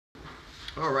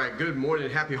All right, good morning,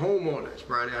 happy homeowners.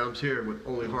 Brian Adams here with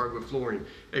Only Hardwood Flooring.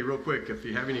 Hey, real quick, if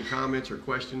you have any comments or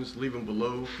questions, leave them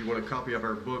below. If you want a copy of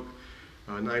our book,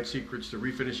 9 Secrets to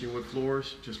Refinishing Wood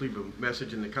Floors, just leave a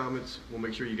message in the comments. We'll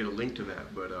make sure you get a link to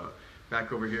that. But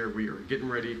back over here, we are getting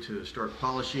ready to start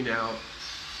polishing out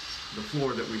the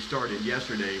floor that we started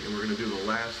yesterday, and we're gonna do the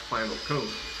last final coat.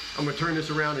 I'm gonna turn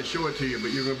this around and show it to you,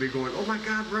 but you're gonna be going, oh my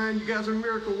God, Brian, you guys are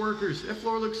miracle workers. That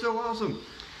floor looks so awesome.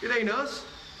 It ain't us.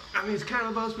 I mean, it's kind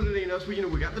of us, but it ain't us. We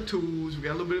got the tools, we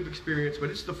got a little bit of experience, but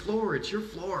it's the floor, it's your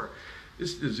floor.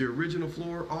 This is the original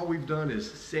floor. All we've done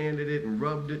is sanded it and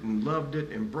rubbed it and loved it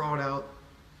and brought out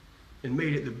and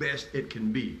made it the best it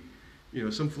can be. You know,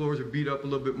 some floors are beat up a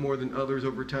little bit more than others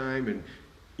over time, and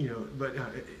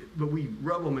but we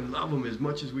rub them and love them as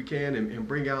much as we can and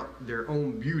bring out their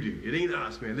own beauty. It ain't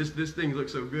us, man. This thing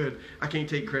looks so good, I can't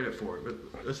take credit for it,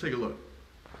 but let's take a look.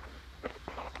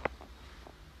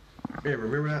 Man,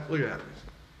 remember that? Look at that.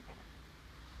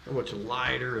 How much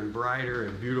lighter and brighter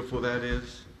and beautiful that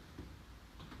is.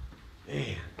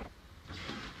 Man.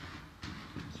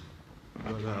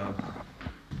 But,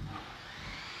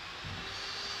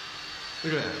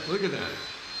 look at that. Look at that.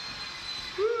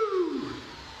 Woo!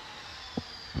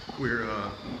 We're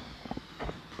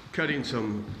cutting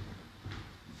some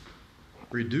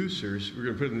reducers. We're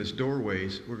going to put in this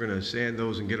doorways. We're going to sand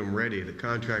those and get them ready. The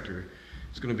contractor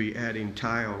is going to be adding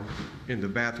tile in the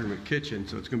bathroom and kitchen,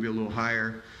 so it's going to be a little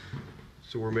higher.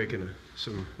 So we're making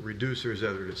some reducers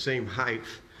that are the same height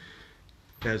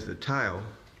as the tile,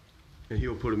 and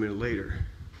he'll put them in later.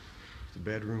 The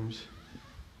bedrooms.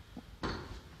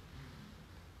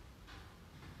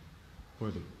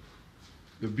 Boy,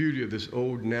 the beauty of this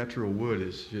old natural wood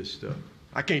is just,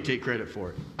 I can't take credit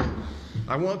for it.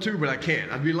 I want to, but I can't.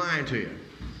 I'd be lying to you.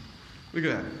 Look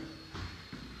at that.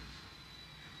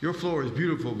 Your floor is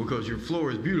beautiful because your floor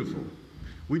is beautiful.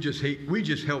 We just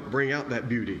help bring out that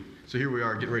beauty. So here we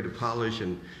are getting ready to polish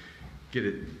and get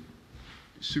it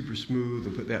super smooth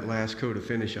and put that last coat of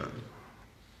finish on.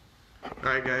 All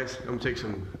right, guys, I'm gonna take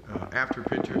some after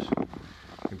pictures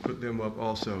and put them up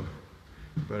also.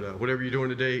 But whatever you're doing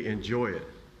today, enjoy it.